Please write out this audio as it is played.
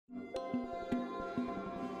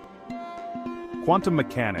Quantum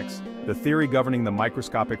mechanics, the theory governing the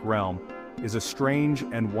microscopic realm, is a strange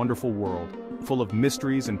and wonderful world, full of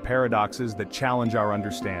mysteries and paradoxes that challenge our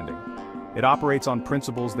understanding. It operates on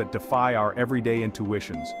principles that defy our everyday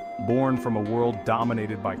intuitions, born from a world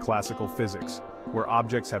dominated by classical physics, where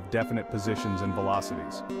objects have definite positions and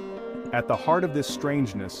velocities. At the heart of this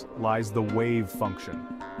strangeness lies the wave function,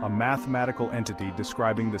 a mathematical entity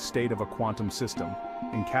describing the state of a quantum system,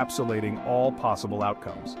 encapsulating all possible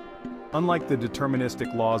outcomes. Unlike the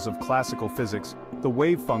deterministic laws of classical physics, the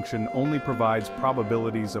wave function only provides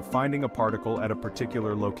probabilities of finding a particle at a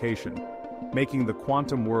particular location, making the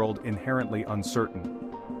quantum world inherently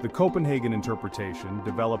uncertain. The Copenhagen interpretation,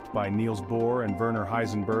 developed by Niels Bohr and Werner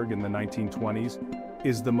Heisenberg in the 1920s,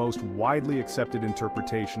 is the most widely accepted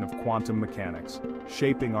interpretation of quantum mechanics,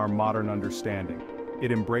 shaping our modern understanding.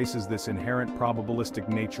 It embraces this inherent probabilistic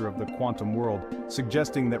nature of the quantum world,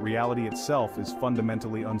 suggesting that reality itself is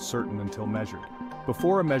fundamentally uncertain until measured.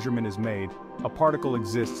 Before a measurement is made, a particle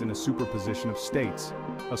exists in a superposition of states,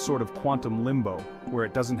 a sort of quantum limbo, where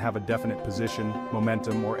it doesn't have a definite position,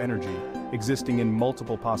 momentum, or energy, existing in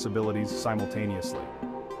multiple possibilities simultaneously.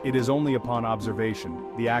 It is only upon observation,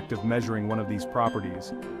 the act of measuring one of these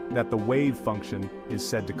properties, that the wave function is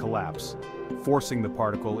said to collapse, forcing the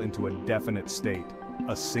particle into a definite state,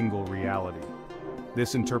 a single reality.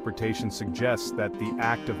 This interpretation suggests that the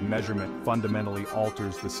act of measurement fundamentally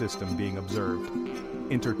alters the system being observed,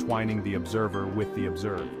 intertwining the observer with the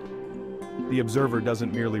observed. The observer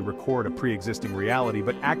doesn't merely record a pre-existing reality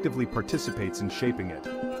but actively participates in shaping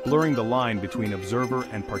it, blurring the line between observer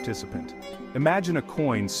and participant. Imagine a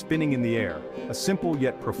coin spinning in the air, a simple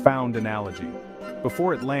yet profound analogy.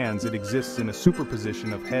 Before it lands, it exists in a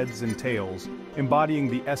superposition of heads and tails, embodying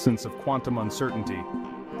the essence of quantum uncertainty.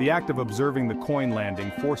 The act of observing the coin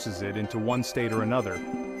landing forces it into one state or another,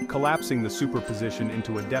 collapsing the superposition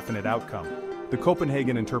into a definite outcome. The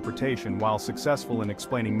Copenhagen interpretation, while successful in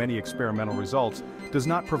explaining many experimental results, does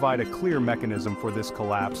not provide a clear mechanism for this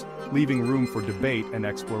collapse, leaving room for debate and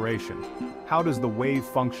exploration. How does the wave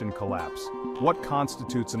function collapse? What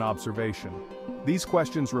constitutes an observation? These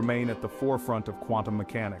questions remain at the forefront of quantum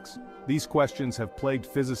mechanics. These questions have plagued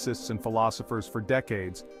physicists and philosophers for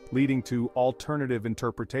decades, leading to alternative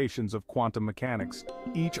interpretations of quantum mechanics,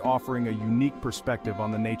 each offering a unique perspective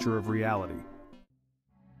on the nature of reality.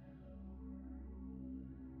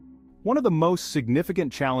 One of the most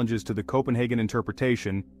significant challenges to the Copenhagen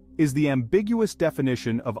interpretation is the ambiguous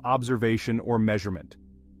definition of observation or measurement.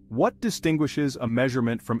 What distinguishes a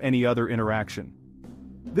measurement from any other interaction?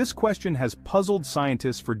 This question has puzzled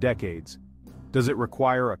scientists for decades. Does it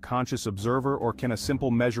require a conscious observer, or can a simple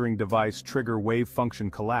measuring device trigger wave function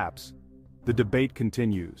collapse? The debate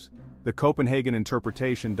continues. The Copenhagen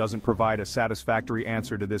interpretation doesn't provide a satisfactory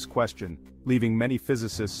answer to this question, leaving many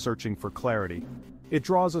physicists searching for clarity. It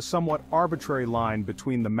draws a somewhat arbitrary line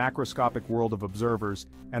between the macroscopic world of observers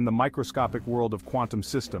and the microscopic world of quantum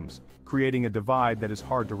systems, creating a divide that is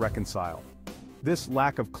hard to reconcile. This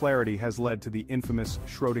lack of clarity has led to the infamous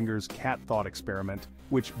Schrödinger's cat thought experiment,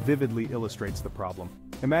 which vividly illustrates the problem.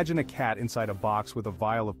 Imagine a cat inside a box with a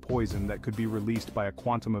vial of poison that could be released by a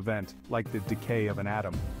quantum event, like the decay of an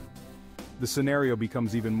atom. The scenario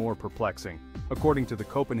becomes even more perplexing. According to the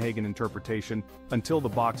Copenhagen interpretation, until the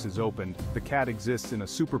box is opened, the cat exists in a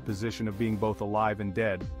superposition of being both alive and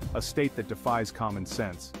dead, a state that defies common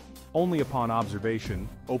sense. Only upon observation,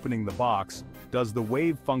 opening the box, does the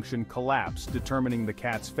wave function collapse, determining the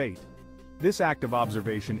cat's fate. This act of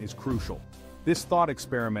observation is crucial. This thought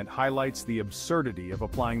experiment highlights the absurdity of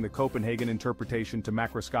applying the Copenhagen interpretation to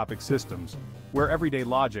macroscopic systems, where everyday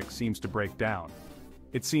logic seems to break down.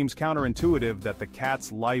 It seems counterintuitive that the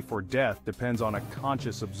cat's life or death depends on a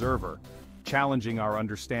conscious observer, challenging our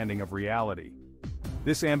understanding of reality.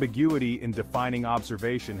 This ambiguity in defining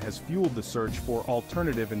observation has fueled the search for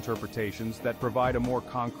alternative interpretations that provide a more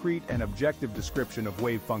concrete and objective description of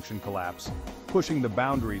wave function collapse, pushing the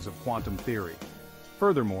boundaries of quantum theory.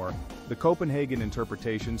 Furthermore, the Copenhagen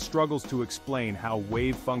interpretation struggles to explain how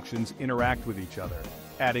wave functions interact with each other,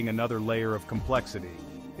 adding another layer of complexity.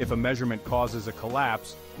 If a measurement causes a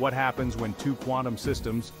collapse, what happens when two quantum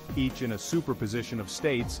systems, each in a superposition of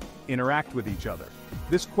states, interact with each other?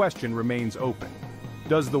 This question remains open.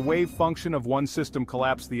 Does the wave function of one system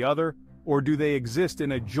collapse the other, or do they exist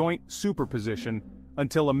in a joint superposition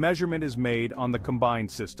until a measurement is made on the combined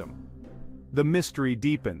system? The mystery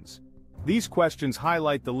deepens. These questions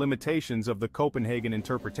highlight the limitations of the Copenhagen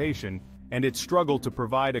interpretation and its struggle to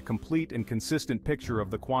provide a complete and consistent picture of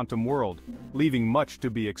the quantum world, leaving much to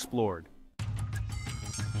be explored.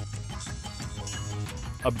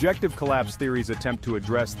 Objective collapse theories attempt to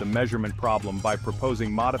address the measurement problem by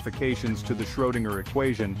proposing modifications to the Schrödinger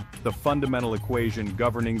equation, the fundamental equation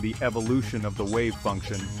governing the evolution of the wave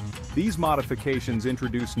function. These modifications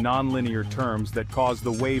introduce nonlinear terms that cause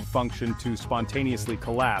the wave function to spontaneously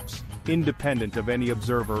collapse, independent of any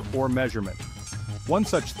observer or measurement. One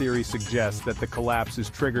such theory suggests that the collapse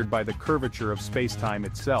is triggered by the curvature of spacetime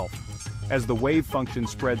itself. As the wave function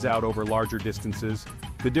spreads out over larger distances,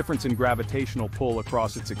 the difference in gravitational pull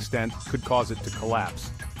across its extent could cause it to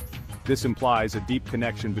collapse. This implies a deep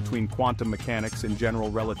connection between quantum mechanics and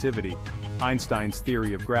general relativity, Einstein's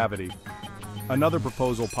theory of gravity. Another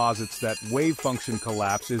proposal posits that wave function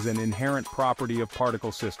collapse is an inherent property of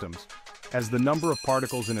particle systems. As the number of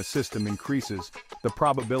particles in a system increases, the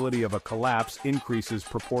probability of a collapse increases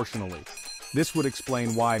proportionally. This would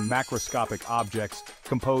explain why macroscopic objects,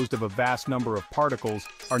 composed of a vast number of particles,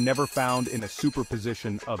 are never found in a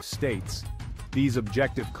superposition of states. These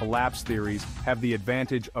objective collapse theories have the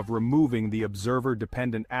advantage of removing the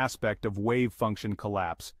observer-dependent aspect of wave function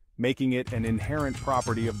collapse, making it an inherent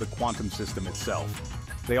property of the quantum system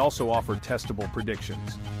itself. They also offer testable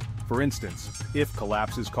predictions. For instance, if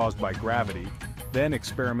collapse is caused by gravity, then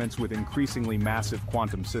experiments with increasingly massive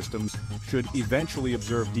quantum systems should eventually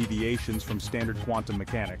observe deviations from standard quantum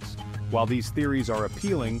mechanics. While these theories are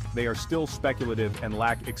appealing, they are still speculative and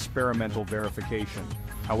lack experimental verification.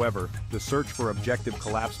 However, the search for objective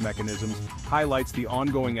collapse mechanisms highlights the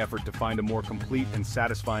ongoing effort to find a more complete and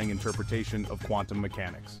satisfying interpretation of quantum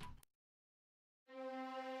mechanics.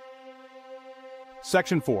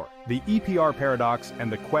 Section 4. The EPR Paradox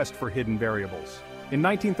and the Quest for Hidden Variables. In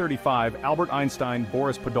 1935, Albert Einstein,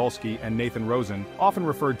 Boris Podolsky, and Nathan Rosen, often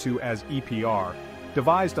referred to as EPR,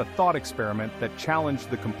 devised a thought experiment that challenged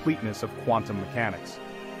the completeness of quantum mechanics.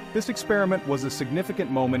 This experiment was a significant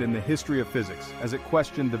moment in the history of physics, as it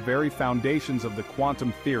questioned the very foundations of the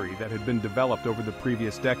quantum theory that had been developed over the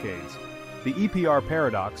previous decades. The EPR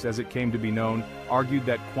paradox, as it came to be known, argued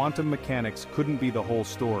that quantum mechanics couldn't be the whole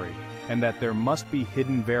story, and that there must be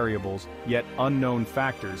hidden variables, yet unknown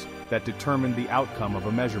factors, that determine the outcome of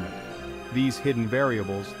a measurement. These hidden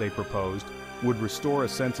variables, they proposed, would restore a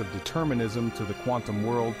sense of determinism to the quantum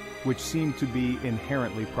world, which seemed to be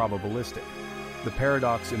inherently probabilistic. The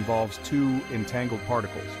paradox involves two entangled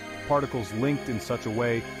particles linked in such a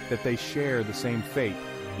way that they share the same fate,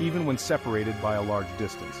 even when separated by a large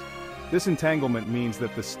distance. This entanglement means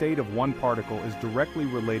that the state of one particle is directly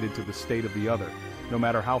related to the state of the other, no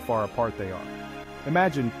matter how far apart they are.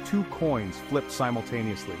 Imagine two coins flipped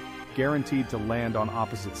simultaneously, guaranteed to land on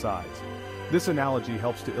opposite sides. This analogy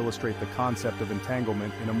helps to illustrate the concept of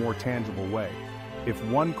entanglement in a more tangible way. If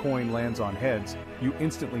one coin lands on heads, you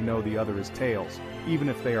instantly know the other is tails, even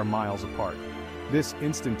if they are miles apart. This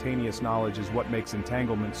instantaneous knowledge is what makes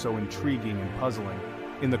entanglement so intriguing and puzzling.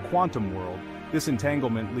 In the quantum world, this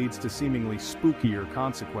entanglement leads to seemingly spookier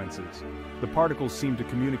consequences. The particles seem to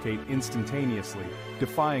communicate instantaneously,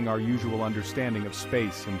 defying our usual understanding of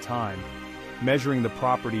space and time. Measuring the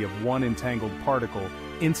property of one entangled particle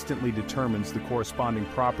instantly determines the corresponding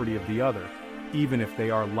property of the other, even if they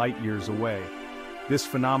are light years away. This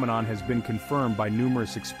phenomenon has been confirmed by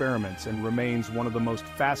numerous experiments and remains one of the most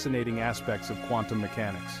fascinating aspects of quantum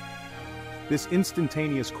mechanics. This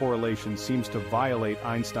instantaneous correlation seems to violate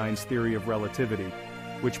Einstein's theory of relativity,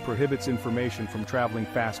 which prohibits information from traveling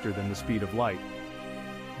faster than the speed of light.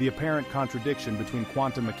 The apparent contradiction between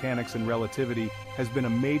quantum mechanics and relativity has been a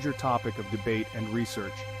major topic of debate and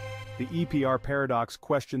research. The EPR paradox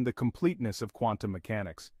questioned the completeness of quantum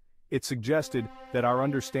mechanics. It suggested that our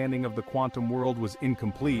understanding of the quantum world was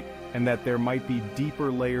incomplete and that there might be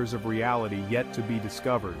deeper layers of reality yet to be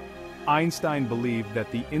discovered. Einstein believed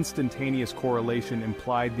that the instantaneous correlation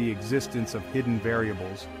implied the existence of hidden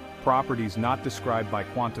variables, properties not described by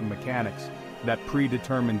quantum mechanics, that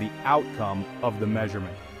predetermined the outcome of the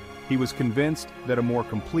measurement. He was convinced that a more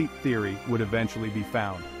complete theory would eventually be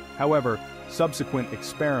found. However, subsequent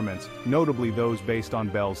experiments, notably those based on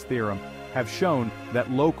Bell's theorem, have shown that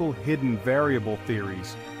local hidden variable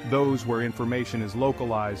theories, those where information is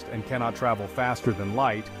localized and cannot travel faster than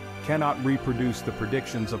light, cannot reproduce the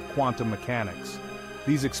predictions of quantum mechanics.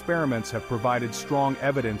 These experiments have provided strong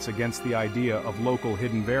evidence against the idea of local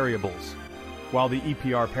hidden variables. While the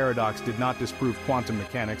EPR paradox did not disprove quantum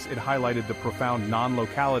mechanics, it highlighted the profound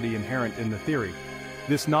non-locality inherent in the theory.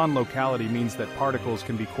 This non-locality means that particles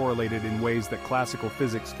can be correlated in ways that classical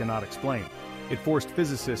physics cannot explain. It forced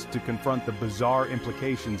physicists to confront the bizarre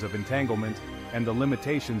implications of entanglement and the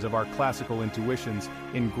limitations of our classical intuitions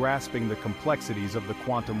in grasping the complexities of the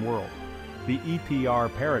quantum world. The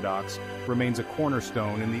EPR paradox remains a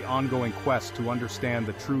cornerstone in the ongoing quest to understand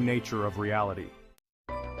the true nature of reality.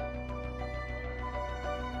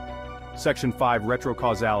 Section 5.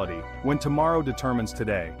 Retrocausality. When tomorrow determines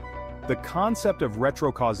today. The concept of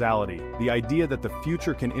retrocausality, the idea that the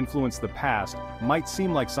future can influence the past, might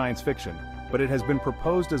seem like science fiction, but it has been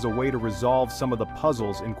proposed as a way to resolve some of the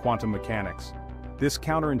puzzles in quantum mechanics. This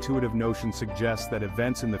counterintuitive notion suggests that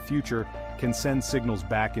events in the future can send signals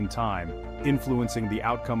back in time, influencing the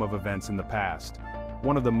outcome of events in the past.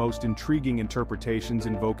 One of the most intriguing interpretations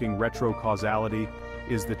invoking retrocausality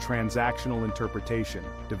is the transactional interpretation,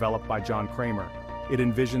 developed by John Cramer. It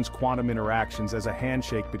envisions quantum interactions as a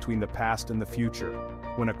handshake between the past and the future.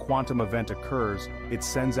 When a quantum event occurs, it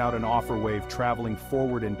sends out an offer wave traveling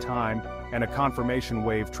forward in time and a confirmation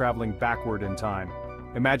wave traveling backward in time.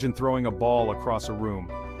 Imagine throwing a ball across a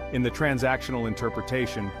room. In the transactional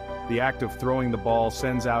interpretation, the act of throwing the ball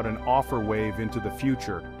sends out an offer wave into the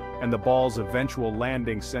future, and the ball's eventual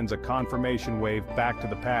landing sends a confirmation wave back to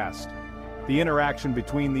the past. The interaction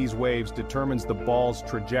between these waves determines the ball's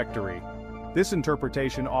trajectory. This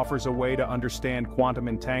interpretation offers a way to understand quantum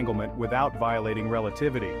entanglement without violating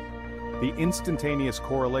relativity. The instantaneous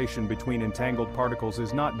correlation between entangled particles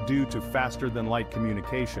is not due to faster-than-light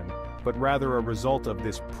communication, but rather a result of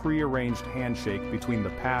this prearranged handshake between the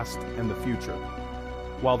past and the future.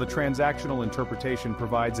 While the transactional interpretation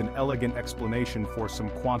provides an elegant explanation for some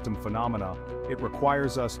quantum phenomena, it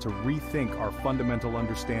requires us to rethink our fundamental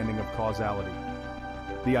understanding of causality.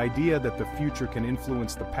 The idea that the future can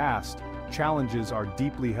influence the past challenges our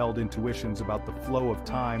deeply held intuitions about the flow of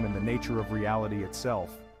time and the nature of reality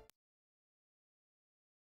itself.